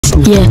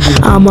Yeah,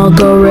 I'm a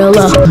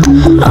gorilla.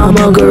 I'm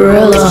a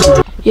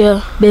gorilla.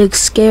 Yeah, big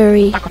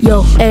scary.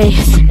 Yo, hey,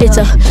 it's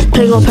a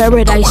penguin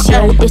paradise.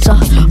 Yo, it's a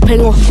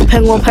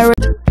penguin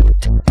paradise.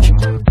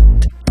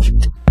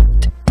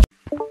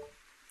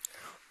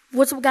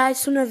 What's up,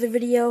 guys? To another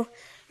video.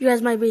 You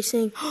guys might be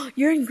saying, oh,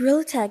 you're in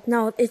Gorilla Tag.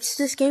 No, it's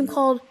this game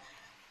called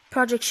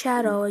Project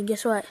Shadow, and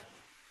guess what?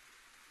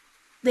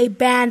 They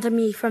banned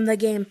me from the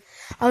game.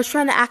 I was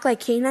trying to act like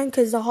K9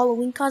 because the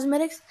Halloween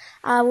cosmetics.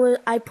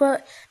 I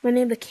put my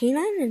name to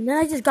K9 and then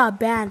I just got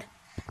banned.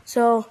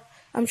 So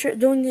I'm sure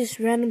doing this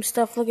random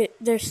stuff. Look at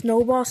their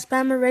snowball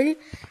spam already.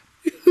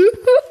 Look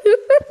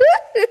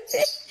at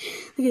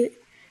it.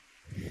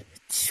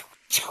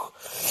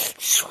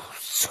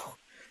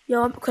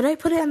 Yo, could I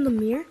put it in the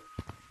mirror?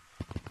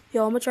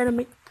 Yo, I'm gonna try to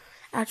make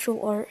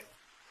actual art.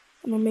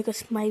 I'm gonna make a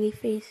smiley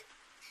face.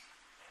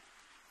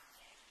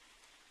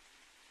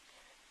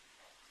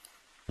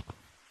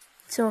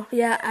 So,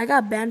 yeah, I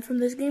got banned from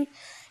this game.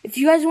 If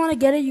you guys want to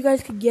get it, you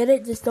guys could get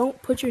it. Just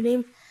don't put your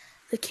name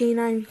to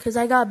K9. Because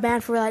I got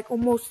banned for like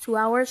almost 2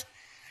 hours.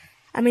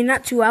 I mean,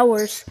 not 2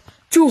 hours.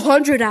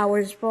 200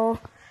 hours, bro.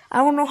 I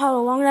don't know how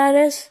long that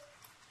is.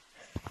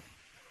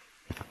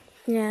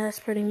 Yeah, that's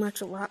pretty much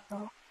a lot,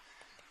 though.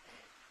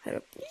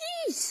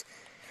 Please.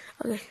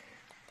 Okay.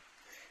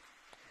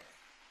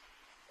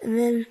 And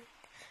then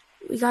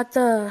we got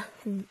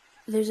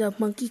there's a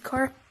monkey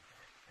car.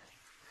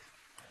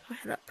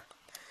 Head up.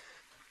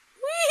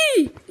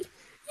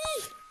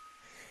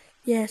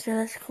 Yeah, so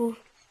that's cool.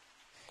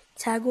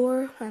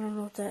 Tagore, I don't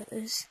know what that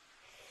is.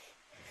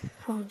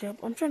 Long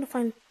jump. I'm trying to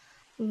find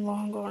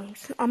long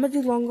arms. I'm gonna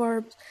do long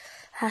arms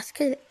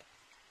basket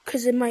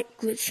because it might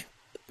glitch.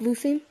 Blue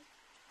theme.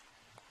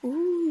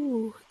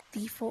 Ooh,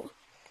 default.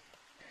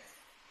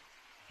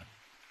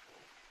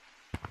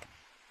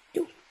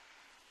 Yo.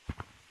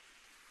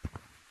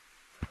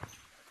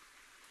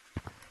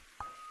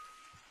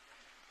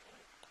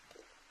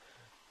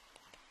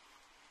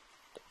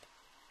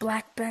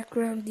 Black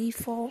background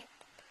default.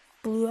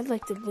 Blue, I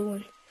like the blue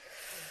one.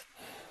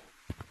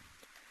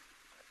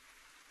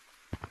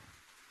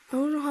 I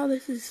don't know how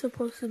this is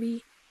supposed to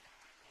be.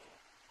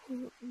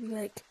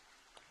 Like,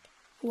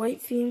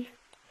 white theme.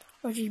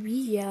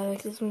 RGB, yeah,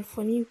 like this one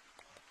funny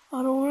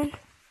auto run.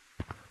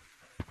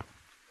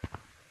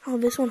 Oh,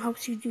 this one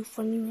helps you do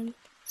funny run.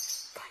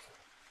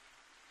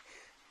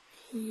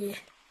 Yeah.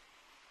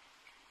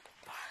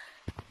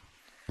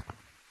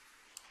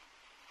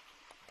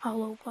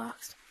 Hollow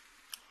box.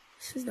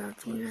 This is not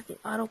doing nothing.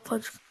 Auto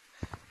punch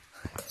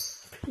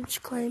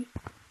claim.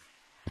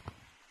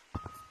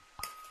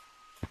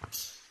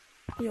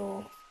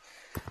 Yo.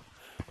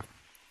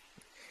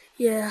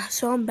 Yeah,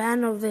 so I'm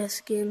banned of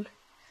this game.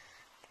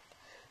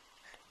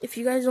 If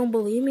you guys don't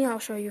believe me, I'll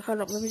show you.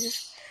 Hold up, let me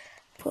just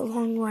put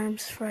long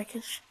arms so I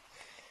can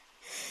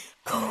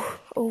go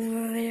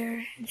over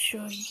there and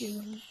show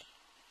you.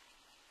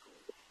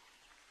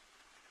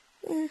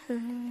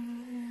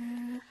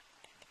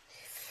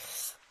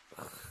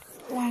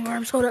 Long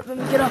arms, hold up, let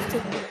me get off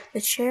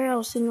the chair. I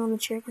was sitting on the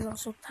chair because I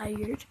was so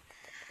tired.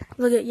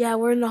 Look at, yeah,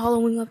 we're in the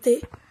Halloween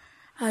update.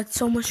 I had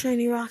so much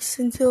shiny rocks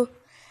until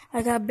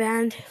I got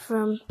banned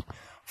for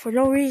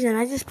no reason.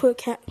 I just put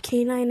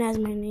K9 as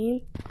my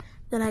name,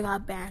 then I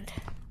got banned.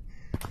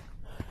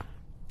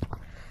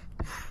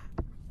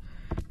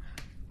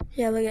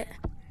 Yeah, look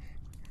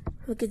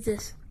at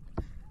this.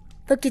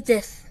 Look at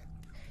this.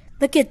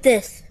 Look at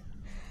this.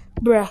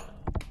 Bruh.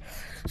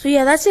 So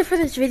yeah, that's it for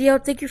this video.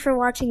 Thank you for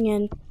watching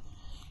and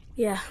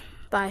yeah,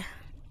 bye.